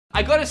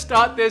I gotta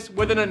start this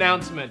with an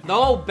announcement. The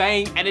whole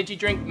Bang energy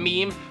drink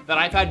meme that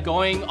I've had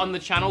going on the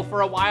channel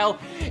for a while,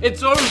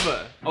 it's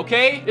over,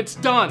 okay? It's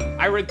done.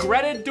 I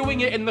regretted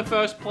doing it in the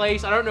first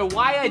place. I don't know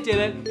why I did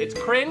it. It's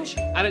cringe,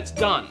 and it's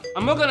done.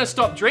 I'm not gonna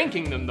stop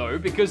drinking them though,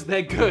 because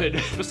they're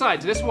good.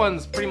 Besides, this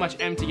one's pretty much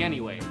empty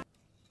anyway.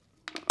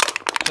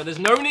 So there's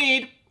no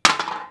need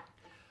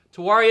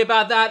to worry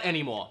about that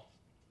anymore.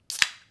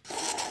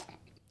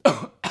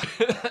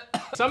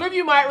 Some of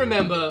you might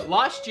remember,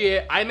 last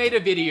year I made a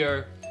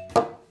video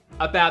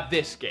about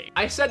this game.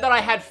 I said that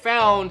I had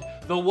found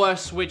the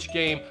worst Switch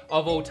game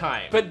of all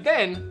time. But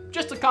then,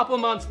 just a couple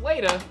months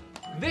later,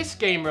 this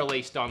game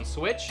released on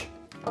Switch,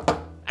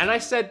 and I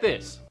said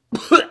this.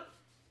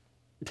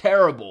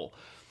 Terrible.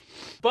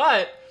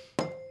 But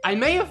I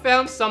may have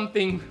found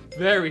something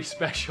very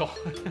special.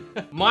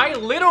 My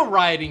Little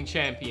Riding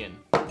Champion.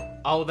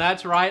 Oh,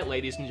 that's right,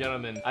 ladies and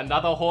gentlemen.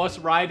 Another horse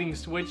riding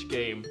Switch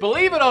game.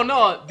 Believe it or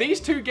not, these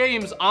two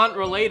games aren't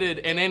related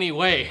in any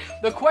way.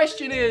 The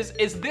question is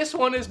this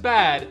one as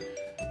bad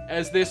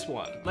as this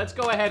one? Let's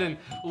go ahead and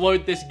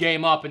load this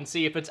game up and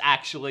see if it's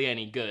actually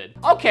any good.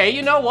 Okay,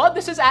 you know what?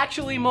 This is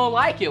actually more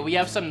like it. We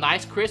have some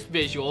nice crisp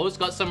visuals,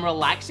 got some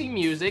relaxing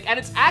music, and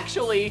it's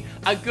actually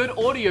a good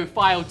audio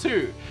file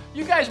too.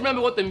 You guys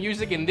remember what the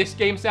music in this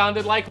game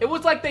sounded like? It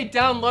was like they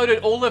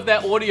downloaded all of their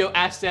audio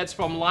assets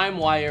from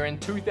LimeWire in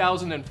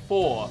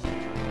 2004.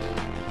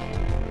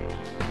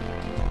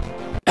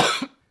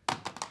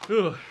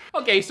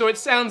 Okay, so it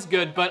sounds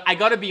good, but I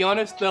gotta be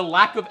honest, the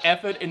lack of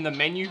effort in the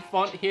menu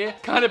font here,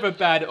 kind of a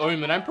bad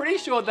omen. I'm pretty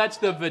sure that's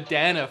the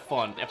Verdana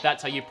font, if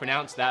that's how you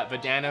pronounce that.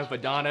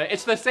 Verdana.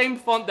 It's the same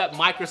font that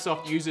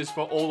Microsoft uses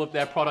for all of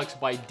their products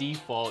by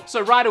default.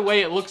 So right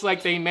away, it looks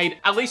like they made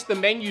at least the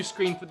menu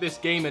screen for this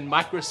game in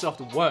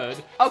Microsoft Word.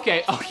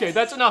 Okay,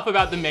 that's enough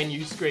about the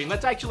menu screen.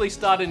 Let's actually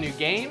start a new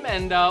game,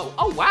 and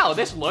oh wow,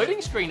 this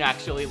loading screen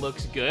actually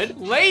looks good.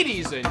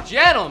 Ladies and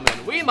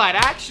gentlemen, we might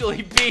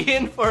actually be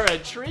in for a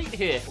treat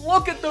here.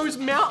 Look at those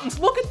mountains.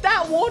 Look at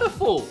that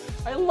waterfall.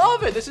 I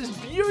love it. This is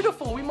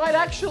beautiful. We might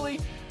actually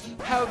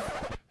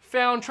have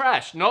found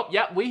trash. Nope,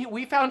 yep,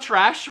 we found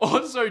trash.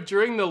 Also,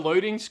 during the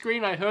loading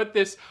screen, I heard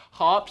this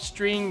harp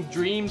string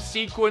dream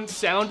sequence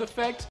sound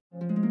effect.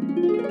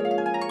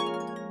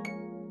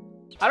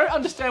 I don't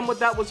understand what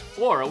that was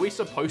for. Are we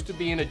supposed to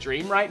be in a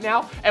dream right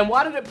now? And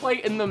why did it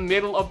play in the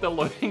middle of the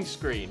loading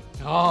screen?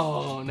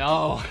 Oh,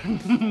 no.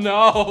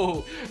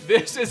 No.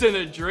 This isn't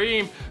a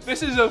dream.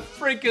 This is a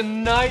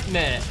freaking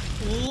nightmare.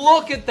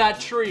 Look at that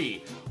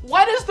tree.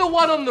 Why does the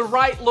one on the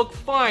right look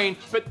fine,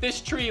 but this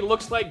tree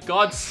looks like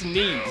God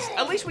sneezed?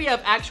 At least we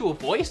have actual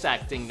voice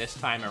acting this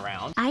time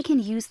around. I can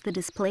use the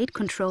displayed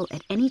control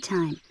at any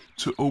time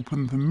to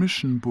open the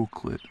mission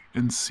booklet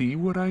and see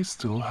what I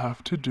still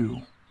have to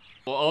do.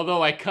 Well,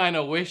 although I kind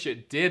of wish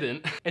it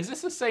didn't. Is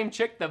this the same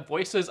chick that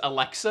voices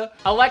Alexa?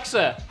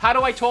 Alexa, how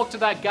do I talk to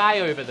that guy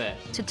over there?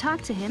 To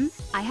talk to him,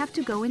 I have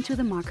to go into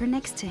the marker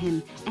next to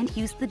him and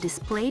use the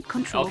displayed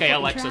control. Okay,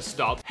 Alexa,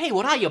 stop. Hey,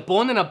 what are you,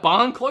 born in a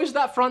barn? Close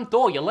that front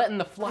door, you're letting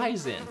the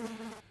flies in.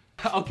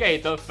 Okay,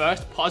 the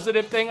first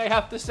positive thing I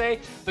have to say,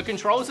 the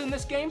controls in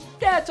this game,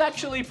 yeah, it's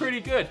actually pretty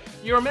good.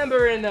 You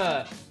remember in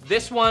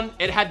this one,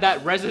 it had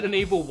that Resident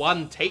Evil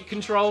 1 take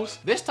controls.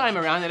 This time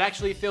around, it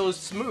actually feels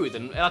smooth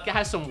and like it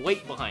has some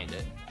weight behind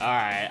it. All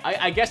right,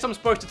 I guess I'm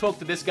supposed to talk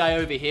to this guy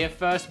over here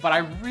first, but I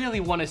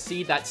really want to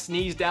see that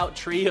sneezed out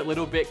tree a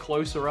little bit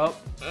closer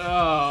up.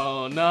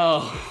 Oh,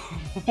 no.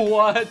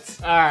 What?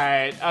 All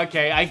right,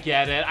 okay, I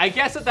get it. I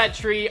guess that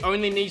tree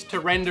only needs to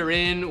render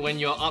in when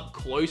you're up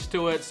close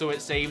to it, so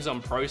it saves on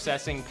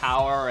processing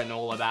power and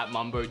all of that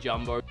mumbo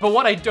jumbo. But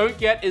what I don't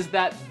get is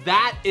that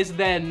is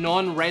their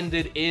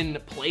non-rendered in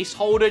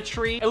placeholder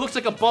tree. It looks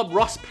like a Bob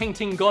Ross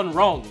painting gone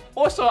wrong.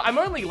 Also, I'm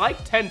only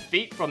like 10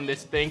 feet from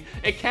this thing.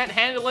 It can't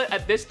handle it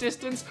at this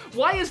distance.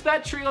 Why is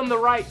that tree on the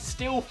right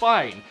still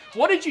fine?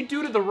 What did you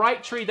do to the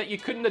right tree that you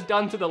couldn't have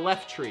done to the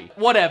left tree?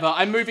 Whatever,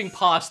 I'm moving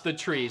past the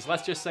trees.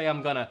 Let's just say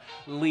I'm gonna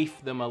leave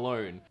them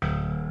alone.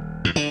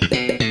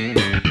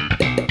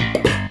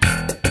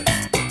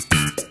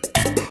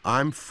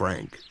 I'm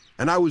Frank,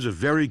 and I was a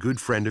very good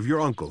friend of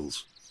your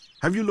uncle's.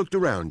 Have you looked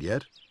around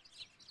yet?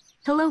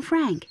 Hello,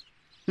 Frank.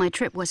 My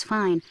trip was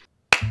fine.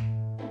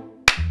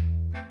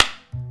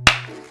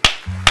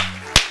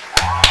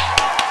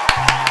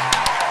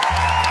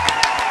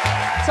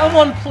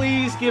 Someone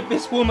please give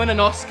this woman an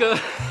Oscar.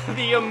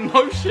 The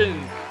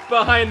emotion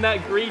behind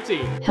that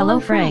greeting. Hello,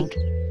 Frank.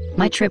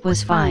 My trip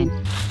was fine.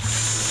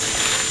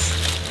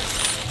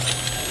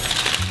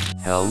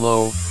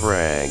 Hello,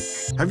 Frank.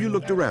 Have you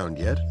looked around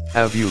yet?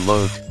 Have you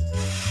looked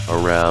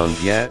around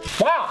yet?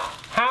 Wow,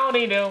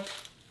 howdy do.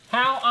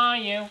 How are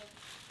you?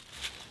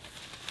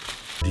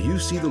 Do you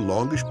see the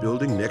longish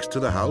building next to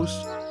the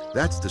house?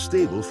 That's the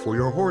stable for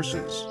your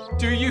horses.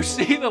 Do you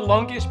see the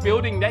longest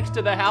building next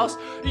to the house?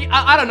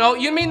 I don't know,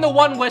 you mean the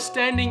one we're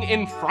standing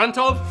in front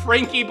of,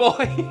 Frankie boy?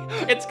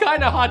 It's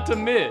kind of hard to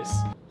miss.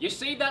 You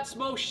see that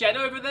small shed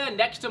over there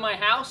next to my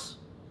house?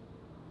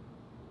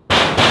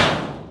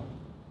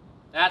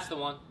 That's the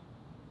one.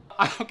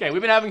 Okay,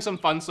 we've been having some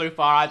fun so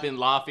far. I've been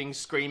laughing,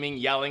 screaming,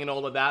 yelling, and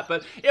all of that.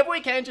 But if we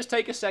can just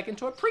take a second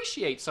to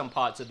appreciate some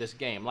parts of this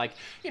game. Like,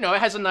 you know, it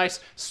has a nice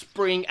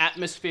spring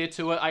atmosphere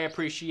to it. I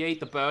appreciate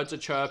the birds are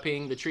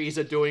chirping, the trees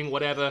are doing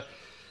whatever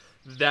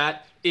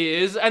that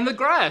is. And the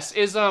grass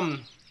is,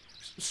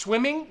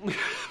 swimming?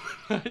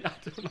 I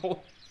don't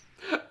know.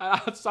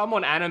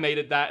 Someone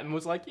animated that and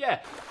was like, yeah,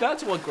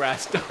 that's what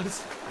grass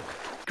does.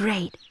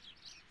 Great.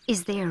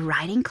 Is there a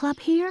riding club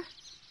here?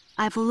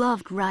 I've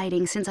loved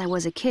riding since I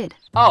was a kid.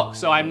 Oh,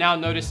 so I'm now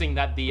noticing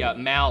that the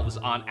mouths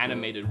aren't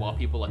animated while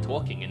people are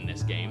talking in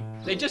this game.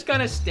 They just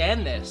kind of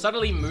stand there,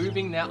 subtly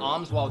moving their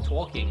arms while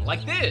talking,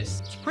 like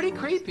this. It's pretty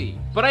creepy.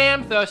 But I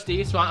am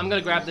thirsty, so I'm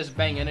gonna grab this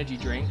Bang energy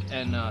drink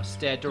and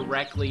stare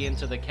directly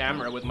into the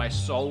camera with my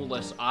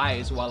soulless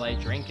eyes while I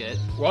drink it.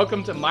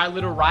 Welcome to My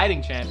Little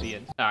Riding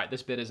Champion. All right,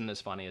 this bit isn't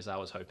as funny as I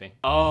was hoping.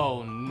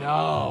 Oh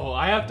no,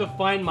 I have to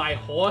find my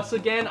horse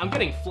again? I'm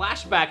getting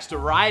flashbacks to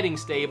riding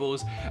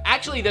stables.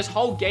 Actually, this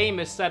whole game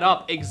is set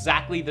up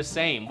exactly the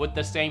same, with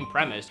the same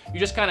premise. You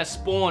just kind of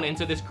spawn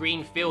into this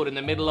green field in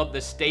the middle of the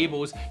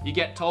stables. You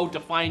get told to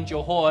find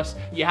your horse.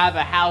 You have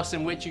a house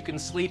in which you can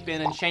sleep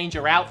in and change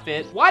your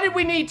outfit. Why did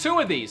we need 2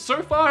 of these?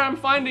 So far, I'm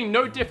finding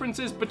no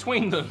differences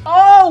between them.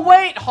 Oh,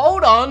 wait,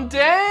 hold on.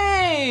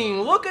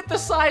 Dang, look at the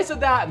size of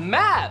that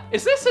map.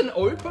 Is this an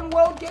open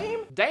world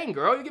game? Dang,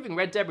 girl, you're giving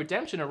Red Dead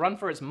Redemption a run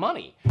for its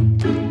money.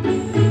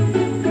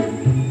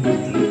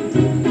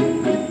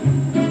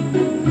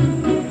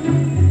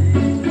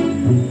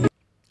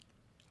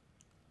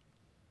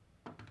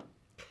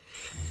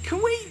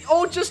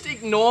 Just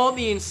ignore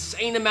the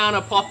insane amount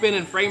of pop-in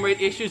and frame rate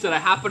issues that are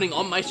happening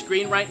on my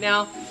screen right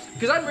now,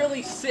 because I'm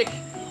really sick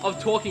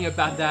of talking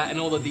about that in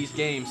all of these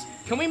games.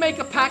 Can we make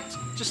a pact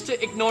just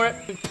to ignore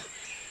it?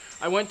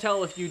 I won't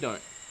tell if you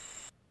don't.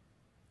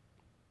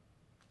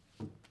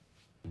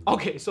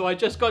 Okay, so I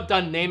just got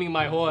done naming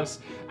my horse,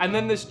 and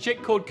then this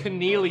chick called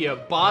Cornelia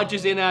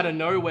barges in out of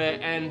nowhere,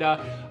 and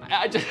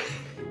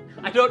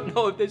I don't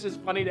know if this is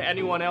funny to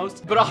anyone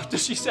else, but after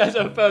she says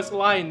her first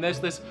line,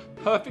 there's this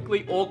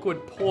perfectly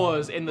awkward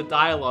pause in the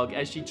dialogue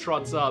as she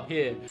trots up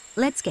here.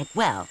 Let's get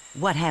well.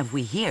 What have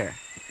we here?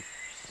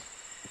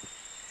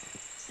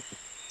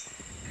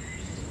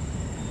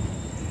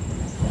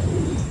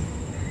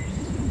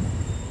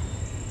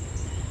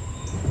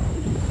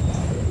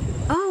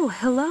 Oh,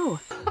 hello.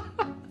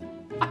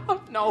 I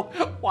don't know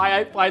why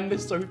I find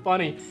this so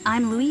funny.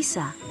 I'm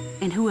Luisa.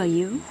 And who are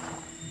you?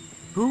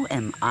 Who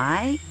am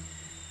I?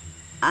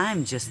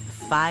 I'm just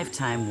the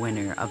 5-time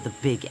winner of the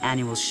big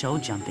annual show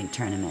jumping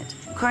tournament.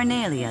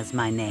 Cornelia's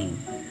my name.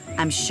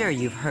 I'm sure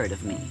you've heard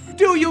of me.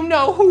 Do you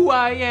know who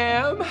I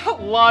am?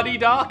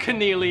 La-di-da,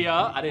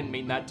 Cornelia. I didn't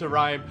mean that to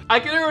rhyme. I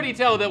can already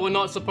tell that we're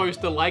not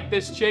supposed to like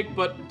this chick,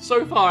 but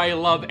so far I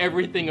love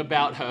everything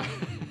about her.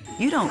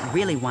 You don't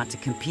really want to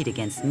compete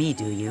against me,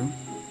 do you?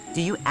 Do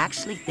you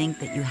actually think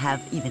that you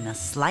have even a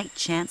slight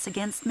chance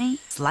against me?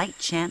 Slight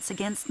chance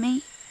against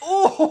me?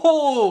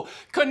 Oh,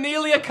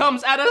 Cornelia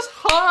comes at us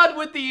hard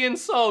with the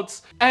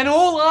insults. And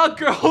all our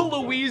girl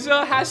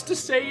Louisa has to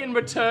say in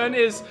return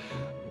is,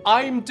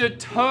 I'm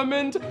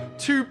determined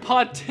to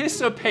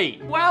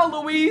participate. Wow,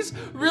 Louise,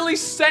 really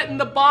setting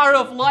the bar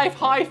of life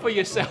high for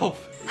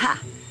yourself. Ha!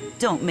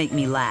 Don't make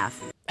me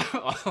laugh.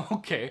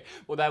 Okay,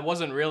 well that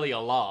wasn't really a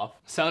laugh.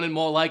 Sounded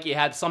more like you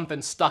had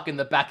something stuck in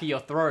the back of your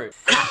throat.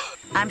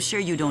 I'm sure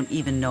you don't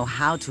even know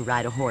how to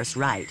ride a horse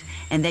right,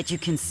 and that you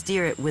can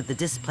steer it with the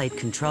displayed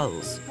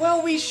controls.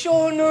 Well, we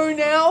sure know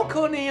now,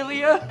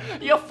 Cornelia.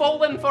 You're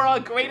falling for our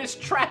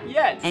greatest trap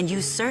yet. And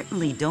you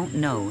certainly don't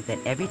know that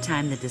every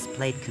time the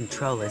displayed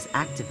control is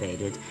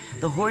activated,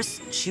 the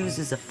horse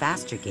chooses a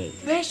faster gait.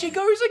 There she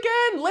goes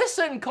again.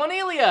 Listen,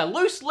 Cornelia,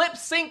 loose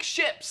lips sink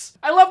ships.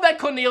 I love that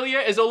Cornelia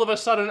is all of a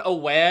sudden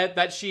aware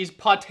that she's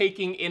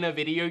partaking in a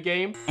video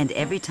game. And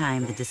every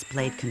time the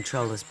displayed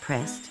control is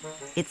pressed,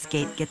 its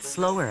gait gets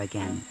slower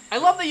again. I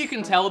love that you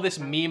can tell this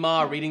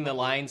Mima reading the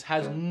lines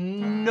has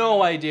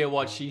no idea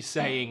what she's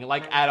saying,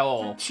 like at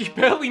all. She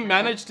barely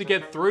managed to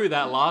get through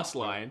that last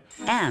line.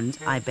 And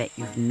I bet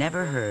you've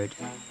never heard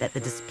that the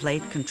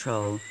displayed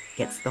control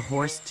gets the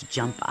horse to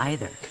jump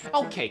either.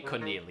 Okay,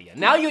 Cornelia,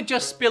 now you're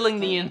just spilling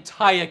the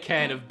entire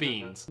can of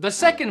beans. The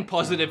second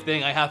positive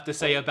thing I have to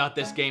say about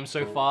this game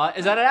so far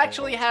is that it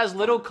actually has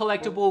little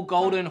collectible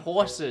golden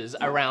horses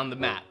around the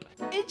map.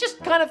 It just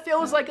kind of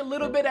feels like a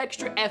little bit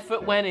extra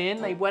effort went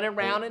in. They went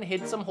around and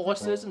hid some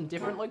horses in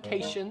different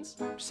locations.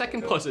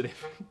 Second positive,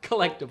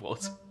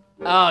 collectibles.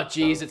 Oh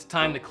geez, it's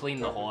time to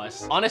clean the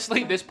horse.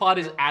 Honestly, this part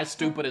is as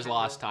stupid as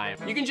last time.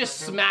 You can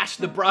just smash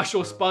the brush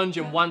or sponge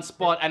in one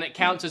spot and it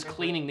counts as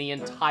cleaning the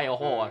entire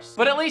horse.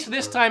 But at least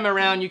this time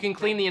around, you can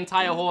clean the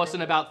entire horse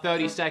in about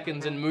 30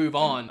 seconds and move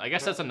on. I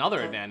guess that's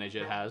another advantage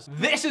it has.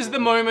 This is the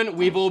moment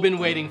we've all been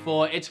waiting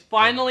for. It's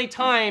finally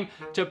time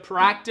to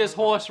practice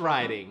horse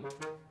riding.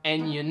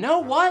 And you know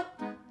what?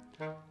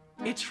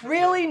 It's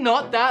really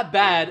not that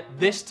bad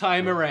this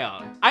time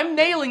around. I'm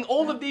nailing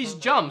all of these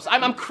jumps.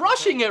 I'm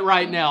crushing it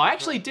right now. I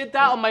actually did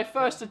that on my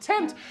first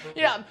attempt.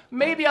 Yeah,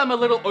 maybe I'm a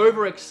little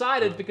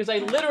overexcited because I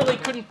literally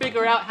couldn't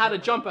figure out how to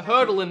jump a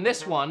hurdle in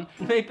this one.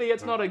 Maybe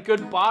it's not a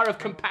good bar of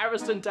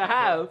comparison to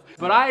have,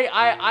 but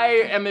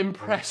I am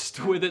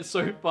impressed with it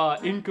so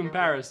far in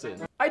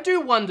comparison. I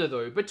do wonder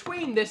though,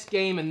 between this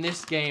game and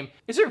this game,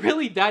 is it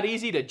really that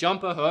easy to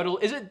jump a hurdle?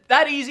 Is it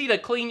that easy to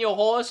clean your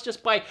horse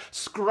just by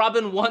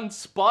scrubbing one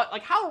spot?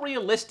 Like, how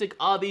realistic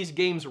are these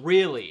games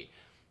really?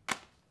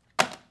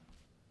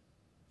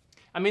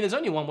 I mean, there's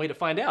only one way to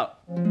find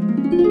out. Sure.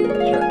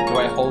 Do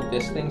I hold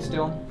this thing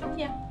still?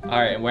 Yeah. All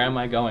right, where am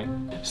I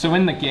going? So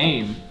in the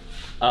game,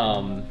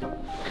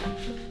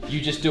 you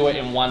just do it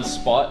in one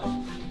spot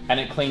and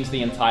it cleans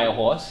the entire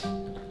horse.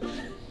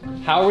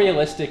 How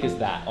realistic is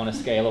that on a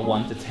scale of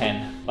 1 to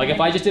 10? Like, if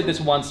I just did this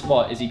one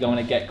spot, is he going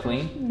to get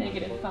clean?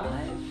 -5.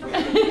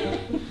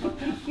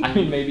 I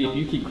mean, maybe if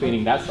you keep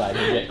cleaning that side,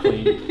 he'll get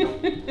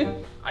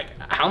clean.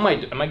 How am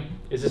I,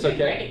 is this okay?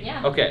 Great,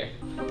 yeah. Okay.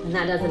 And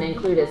that doesn't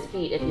include his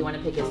feet if you want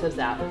to pick his hooves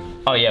out.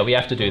 Oh yeah, we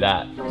have to do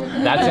that.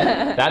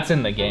 That's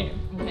in the game.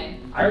 Okay.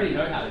 I already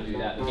know how to do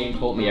that. The game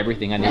taught me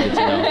everything I needed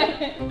to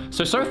know.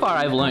 So far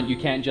I've learned you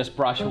can't just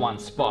brush one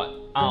spot.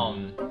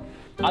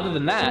 Other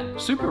than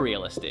that, super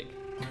realistic.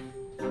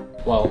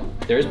 Well,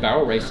 there is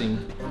barrel racing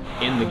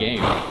in the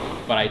game,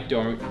 but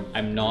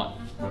I'm not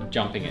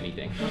jumping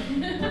anything.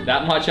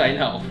 That much I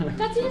know.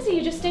 That's easy,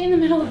 you just stay in the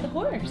middle of the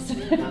horse.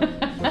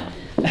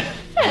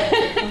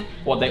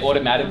 What, they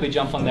automatically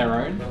jump on their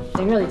own?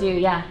 They really do,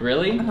 yeah.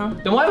 Really? Uh-huh.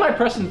 Then why am I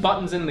pressing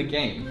buttons in the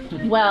game?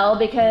 Well,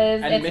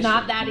 because And it's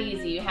not that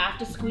easy. You have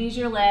to squeeze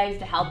your legs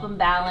to help them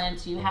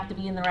balance. You have to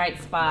be in the right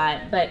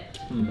spot. But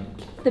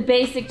the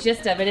basic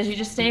gist of it is you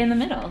just stay in the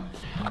middle.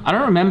 I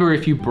don't remember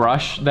if you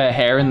brush the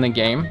hair in the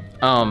game,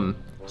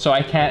 so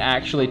I can't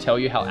actually tell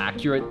you how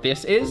accurate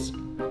this is,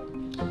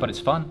 but it's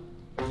fun.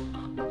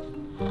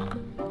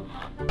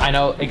 I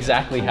know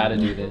exactly how to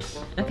do this.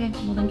 Okay,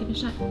 well then give it a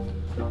shot.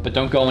 But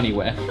don't go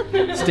anywhere.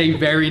 Stay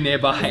very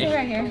nearby. Stay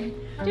right here.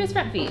 Do his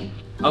front feet.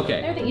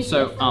 Okay, They're the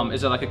so easiest.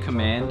 is it like a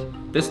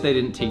command? This they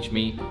didn't teach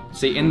me.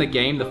 See, in the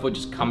game, the foot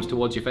just comes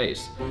towards your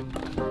face.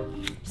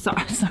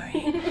 Sorry.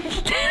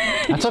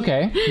 That's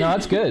okay. No,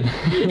 that's good.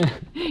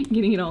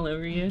 Getting it all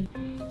over you.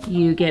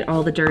 You get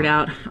all the dirt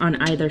out on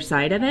either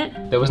side of it.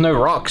 There was no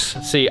rocks.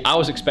 See, I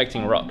was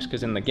expecting rocks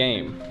because in the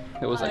game,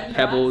 there was like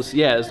pebbles.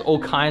 Yeah, there's all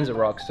kinds of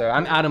rocks. So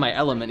I'm out of my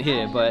element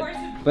here,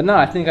 but no,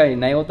 I think I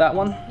nailed that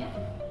one. Yeah.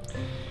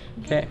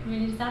 Okay. You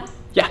ready to stop?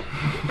 Yeah.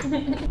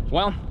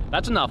 Well,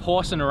 that's enough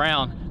horsing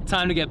around.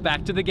 Time to get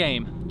back to the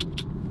game.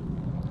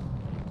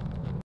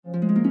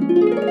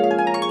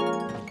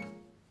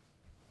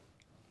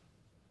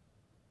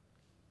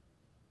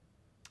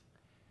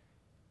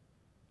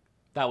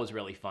 That was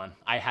really fun.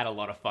 I had a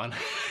lot of fun.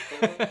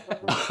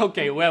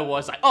 Okay, where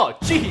was I? Oh,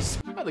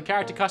 jeez. Oh, the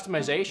character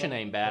customization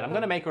ain't bad. I'm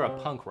gonna make her a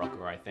punk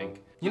rocker, I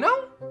think. You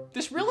know,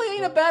 this really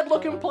ain't a bad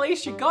looking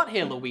place you got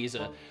here,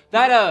 Louisa.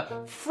 That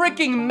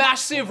freaking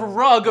massive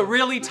rug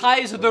really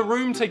ties the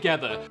room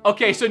together.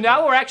 Okay, so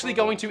now we're actually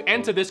going to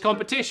enter this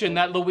competition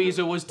that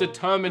Louisa was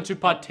determined to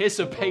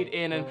participate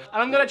in, and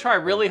I'm gonna try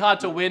really hard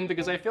to win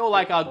because I feel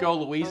like our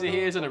girl Louisa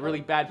here is in a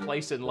really bad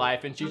place in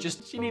life, and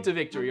she needs a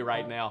victory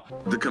right now.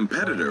 The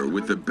competitor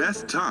with the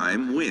best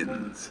time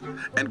wins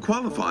and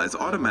qualifies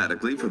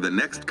automatically for the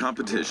next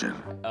competition.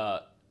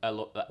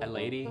 A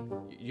lady?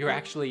 You're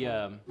actually,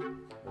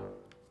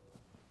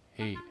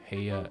 Hey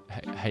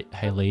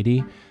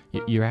lady,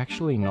 you're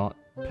actually not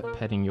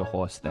petting your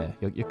horse there.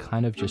 You're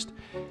kind of just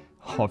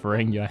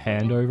hovering your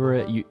hand over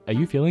it. Are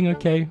you feeling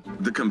okay?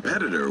 The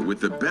competitor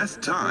with the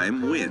best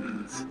time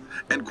wins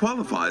and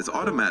qualifies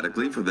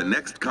automatically for the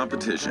next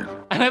competition.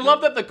 And I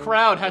love that the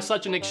crowd has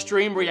such an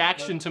extreme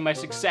reaction to my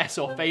success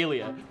or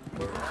failure.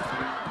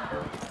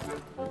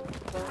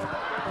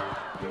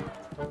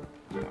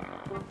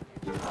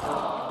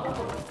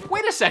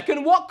 Wait a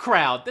second, what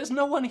crowd? There's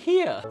no one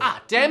here.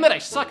 Ah, damn it, I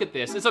suck at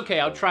this. It's okay,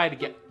 I'll try it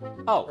again.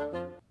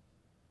 Oh,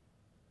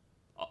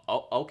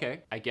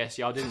 okay. I guess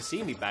y'all didn't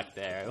see me back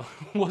there.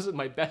 It wasn't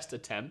my best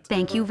attempt.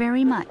 Thank you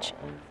very much.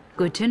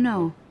 Good to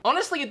know.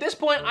 Honestly, at this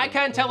point, I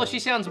can't tell if she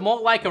sounds more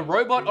like a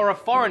robot or a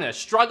foreigner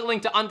struggling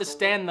to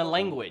understand the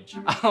language.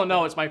 Oh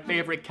no, it's my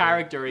favorite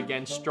character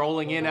again,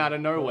 strolling in out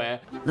of nowhere.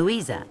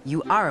 Louisa,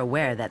 you are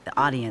aware that the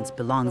audience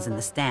belongs in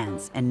the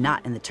stands and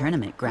not in the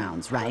tournament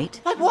grounds,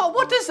 right? Like,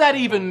 what does that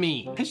even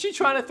mean? Is she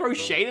trying to throw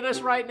shade at us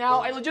right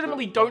now? I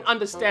legitimately don't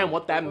understand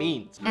what that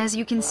means. As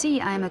you can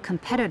see, I'm a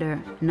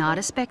competitor, not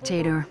a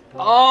spectator.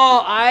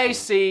 Oh, I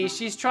see.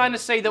 She's trying to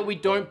say that we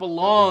don't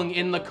belong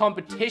in the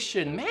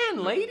competition.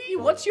 Man, lady,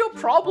 what's your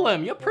problem?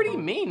 You're pretty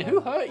mean. Who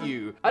hurt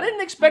you? I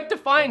didn't expect to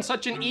find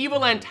such an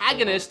evil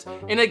antagonist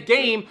in a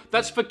game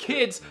that's for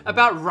kids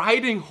about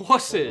riding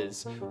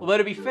horses. Although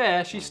to be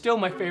fair, she's still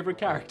my favorite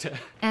character.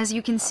 As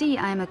you can see,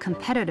 I'm a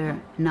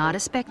competitor, not a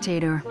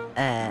spectator.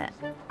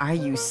 Are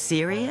you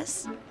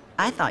serious?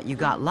 I thought you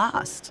got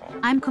lost.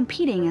 I'm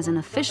competing as an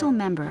official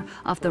member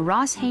of the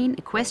Ross-Hayne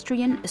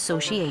Equestrian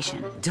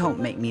Association. Don't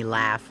make me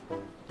laugh.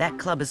 That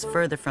club is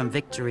further from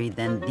victory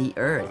than the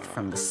Earth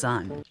from the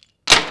sun.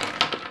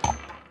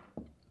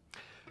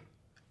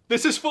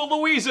 This is for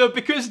Louisa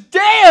because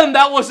damn,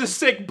 that was a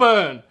sick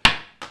burn.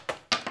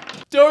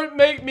 Don't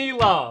make me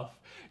laugh.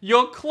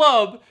 Your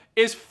club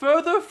is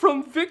further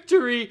from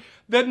victory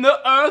than the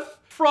Earth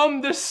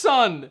from the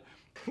sun.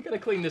 I'm gonna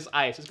clean this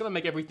ice. It's gonna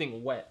make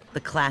everything wet.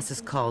 The class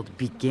is called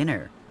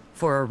beginner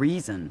for a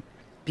reason,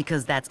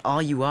 because that's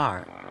all you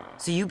are.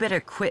 So you better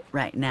quit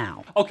right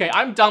now. Okay,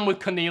 I'm done with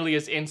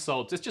Cornelia's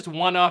insults. It's just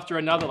one after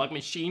another like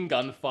machine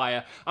gun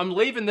fire. I'm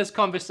leaving this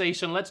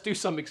conversation. Let's do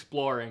some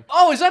exploring.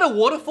 Oh, is that a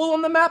waterfall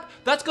on the map?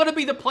 That's gotta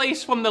be the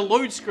place from the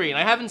load screen.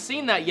 I haven't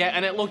seen that yet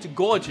and it looked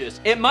gorgeous.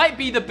 It might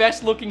be the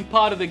best looking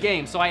part of the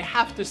game, so I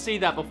have to see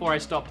that before I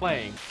stop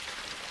playing.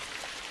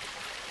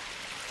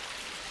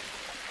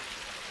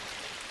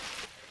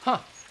 Huh.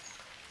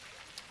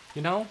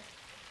 You know,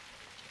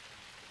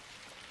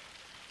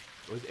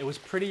 it was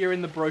prettier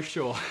in the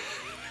brochure.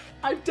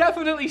 I've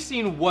definitely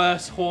seen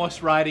worse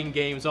horse riding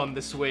games on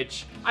the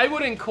Switch. I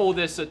wouldn't call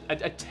this a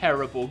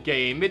terrible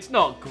game. It's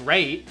not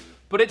great,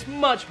 but it's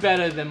much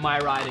better than My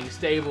Riding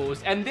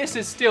Stables, and this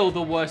is still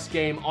the worst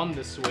game on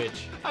the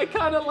Switch. I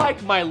kinda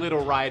like My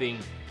Little Riding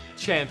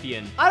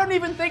Champion. I don't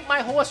even think my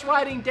horse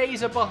riding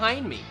days are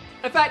behind me.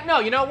 In fact,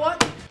 no, you know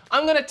what?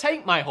 I'm gonna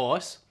take my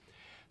horse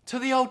to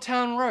the Old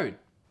Town Road.